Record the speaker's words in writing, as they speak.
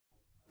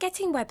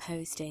Getting web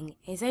hosting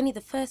is only the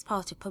first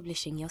part of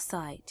publishing your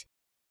site.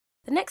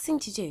 The next thing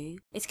to do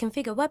is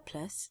configure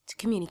WebPlus to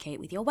communicate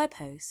with your web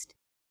host.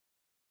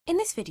 In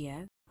this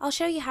video, I'll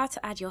show you how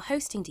to add your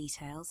hosting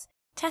details,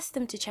 test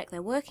them to check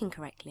they're working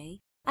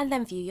correctly, and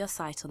then view your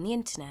site on the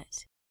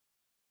internet.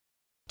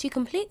 To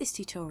complete this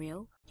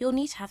tutorial, you'll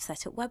need to have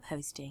set up web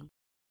hosting.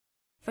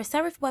 For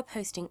Serif web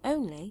hosting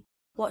only,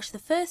 watch the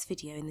first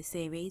video in the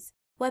series,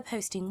 Web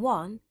Hosting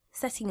 1,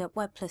 Setting up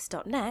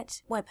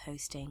WebPlus.net Web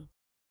Hosting.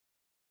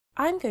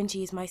 I'm going to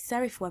use my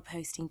Serif web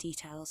hosting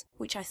details,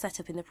 which I set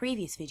up in the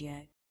previous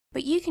video,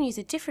 but you can use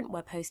a different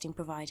web hosting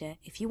provider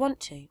if you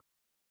want to.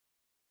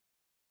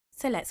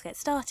 So let's get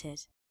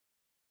started.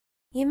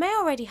 You may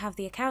already have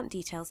the account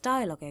details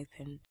dialog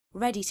open,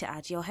 ready to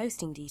add your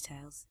hosting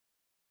details.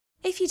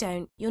 If you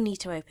don't, you'll need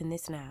to open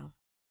this now.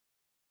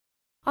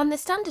 On the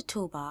standard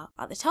toolbar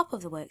at the top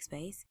of the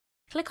workspace,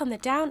 click on the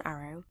down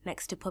arrow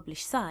next to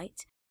Publish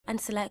Site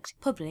and select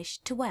Publish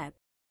to Web.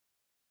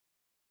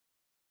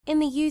 In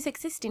the Use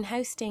Existing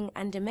Hosting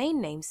and Domain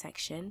Name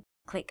section,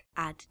 click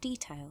Add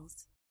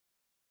Details.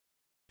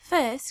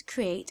 First,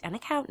 create an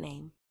account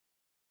name.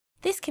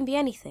 This can be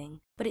anything,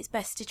 but it's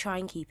best to try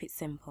and keep it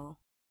simple.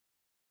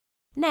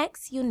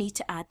 Next, you'll need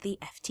to add the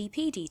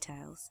FTP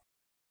details.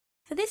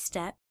 For this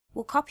step,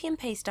 we'll copy and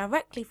paste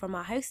directly from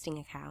our hosting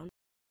account.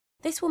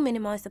 This will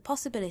minimize the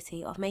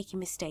possibility of making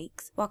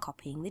mistakes while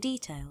copying the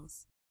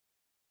details.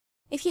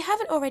 If you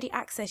haven't already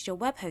accessed your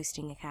web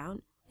hosting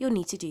account, you'll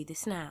need to do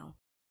this now.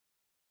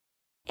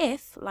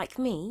 If, like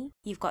me,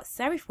 you've got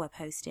Serif web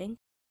hosting,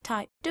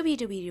 type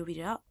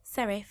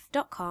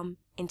www.serif.com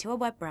into a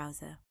web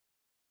browser.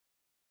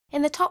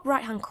 In the top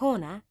right-hand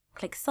corner,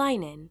 click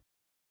Sign In.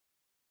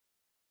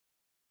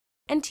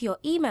 Enter your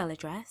email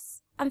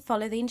address and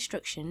follow the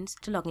instructions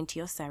to log into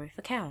your Serif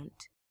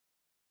account.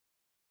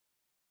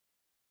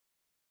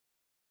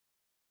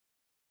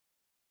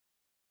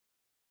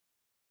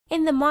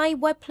 In the My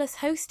WebPlus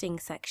Hosting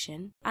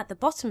section at the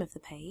bottom of the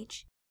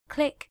page,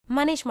 click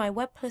Manage my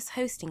WebPlus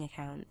hosting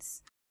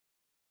accounts.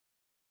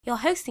 Your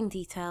hosting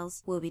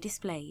details will be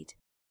displayed.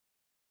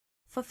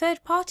 For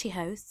third-party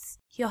hosts,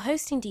 your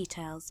hosting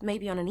details may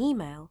be on an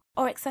email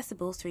or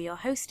accessible through your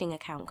hosting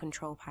account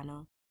control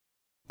panel.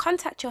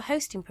 Contact your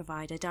hosting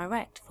provider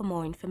direct for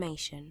more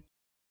information.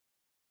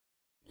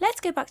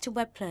 Let's go back to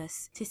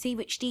WebPlus to see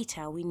which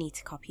detail we need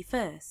to copy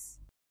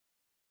first.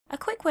 A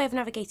quick way of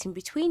navigating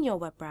between your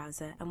web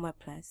browser and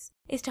WebPlus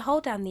is to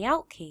hold down the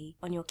Alt key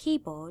on your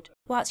keyboard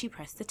whilst you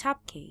press the Tab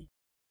key.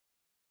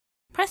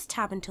 Press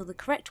Tab until the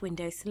correct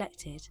window is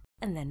selected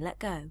and then let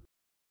go.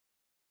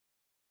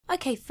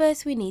 OK,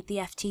 first we need the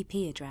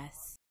FTP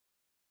address.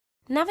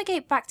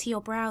 Navigate back to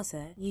your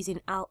browser using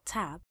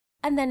Alt-Tab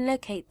and then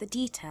locate the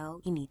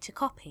detail you need to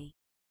copy.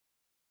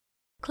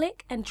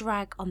 Click and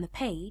drag on the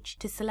page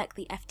to select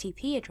the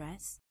FTP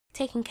address,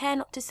 taking care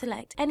not to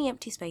select any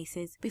empty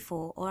spaces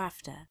before or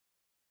after.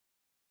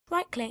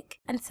 Right-click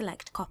and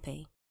select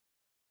Copy.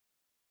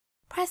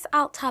 Press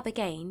Alt-Tab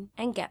again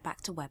and get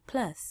back to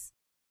WebPlus.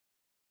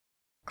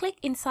 Click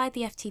inside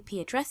the FTP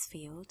address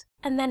field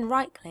and then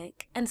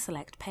right-click and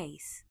select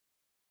Paste.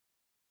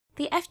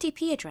 The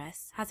FTP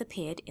address has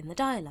appeared in the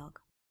dialog.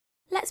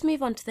 Let's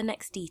move on to the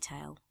next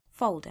detail,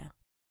 Folder.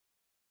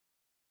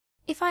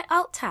 If I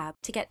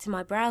Alt-Tab to get to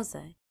my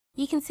browser,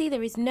 you can see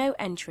there is no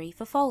entry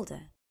for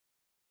folder.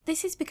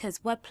 This is because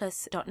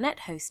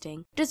WebPlus.net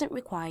hosting doesn't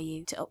require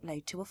you to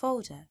upload to a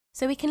folder,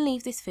 so we can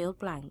leave this field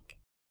blank.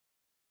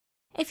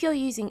 If you're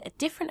using a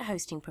different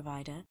hosting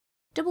provider,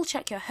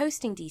 double-check your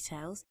hosting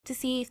details to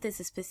see if there's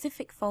a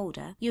specific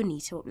folder you'll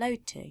need to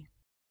upload to.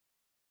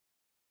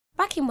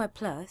 Back in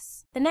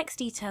WebPlus, the next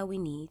detail we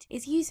need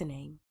is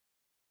username.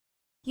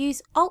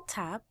 Use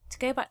Alt-Tab to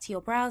go back to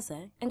your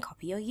browser and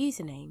copy your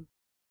username.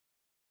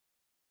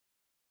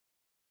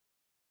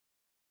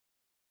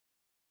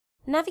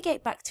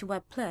 Navigate back to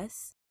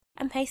WebPlus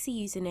and paste the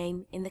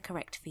username in the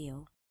correct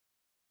field.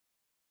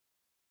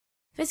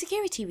 For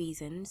security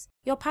reasons,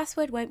 your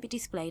password won't be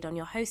displayed on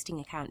your hosting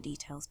account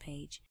details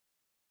page.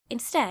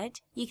 Instead,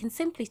 you can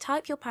simply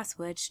type your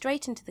password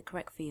straight into the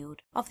correct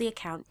field of the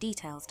account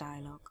details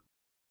dialog.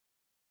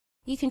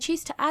 You can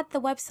choose to add the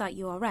website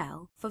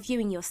URL for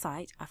viewing your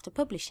site after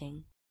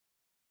publishing.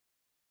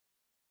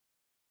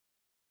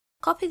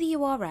 Copy the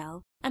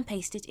URL and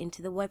paste it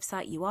into the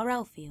website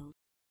URL field.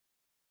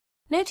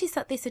 Notice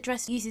that this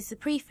address uses the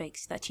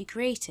prefix that you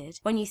created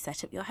when you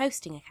set up your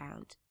hosting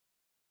account.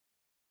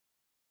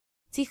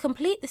 To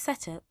complete the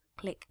setup,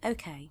 click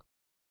OK.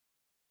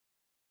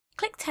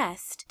 Click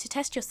Test to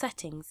test your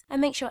settings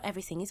and make sure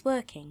everything is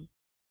working.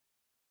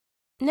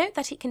 Note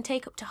that it can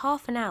take up to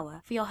half an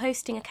hour for your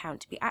hosting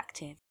account to be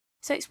active,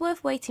 so it's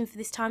worth waiting for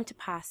this time to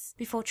pass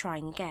before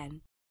trying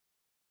again.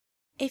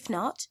 If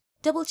not,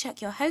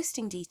 double-check your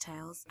hosting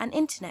details and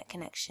internet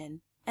connection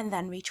and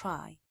then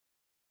retry.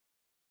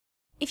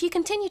 If you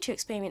continue to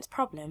experience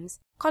problems,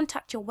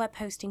 contact your web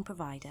hosting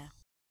provider.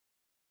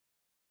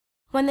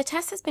 When the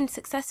test has been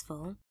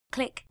successful,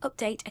 click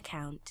Update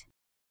Account.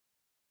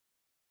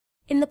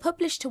 In the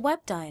Publish to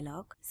Web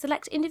dialog,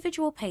 select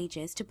individual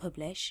pages to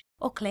publish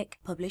or click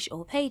Publish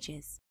All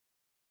Pages.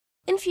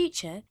 In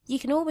future, you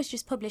can always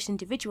just publish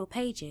individual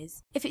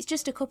pages if it's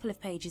just a couple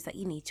of pages that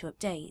you need to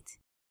update.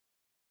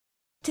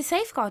 To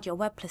safeguard your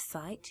WebPlus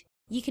site,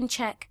 you can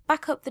check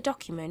Backup the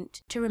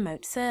document to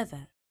remote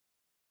server.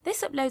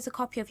 This uploads a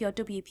copy of your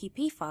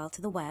WPP file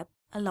to the web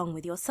along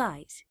with your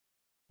site.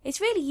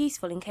 It's really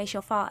useful in case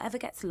your file ever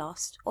gets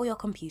lost or your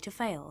computer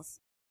fails.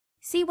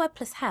 See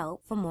WebPlus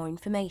Help for more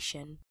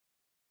information.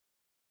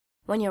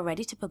 When you're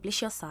ready to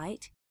publish your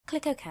site,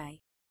 click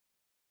OK.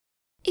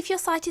 If your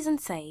site is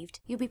unsaved,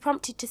 you'll be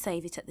prompted to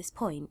save it at this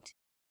point.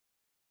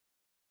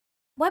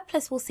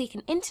 WebPlus will seek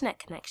an internet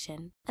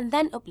connection and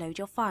then upload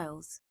your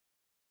files.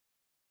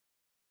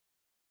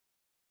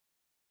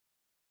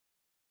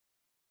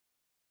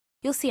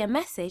 You'll see a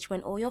message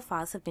when all your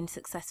files have been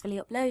successfully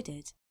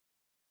uploaded.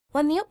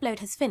 When the upload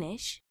has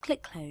finished,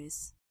 click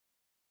Close.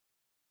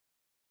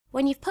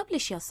 When you've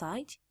published your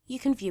site, you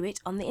can view it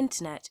on the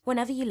internet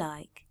whenever you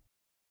like.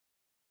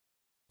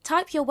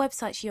 Type your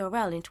website's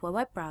URL into a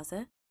web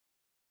browser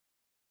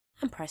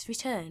and press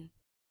Return.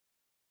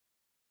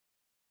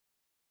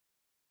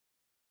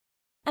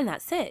 And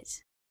that's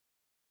it.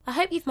 I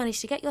hope you've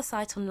managed to get your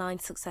site online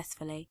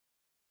successfully.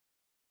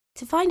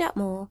 To find out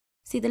more,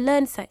 see the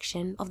Learn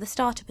section of the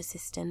Startup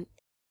Assistant.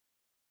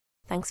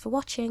 Thanks for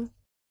watching.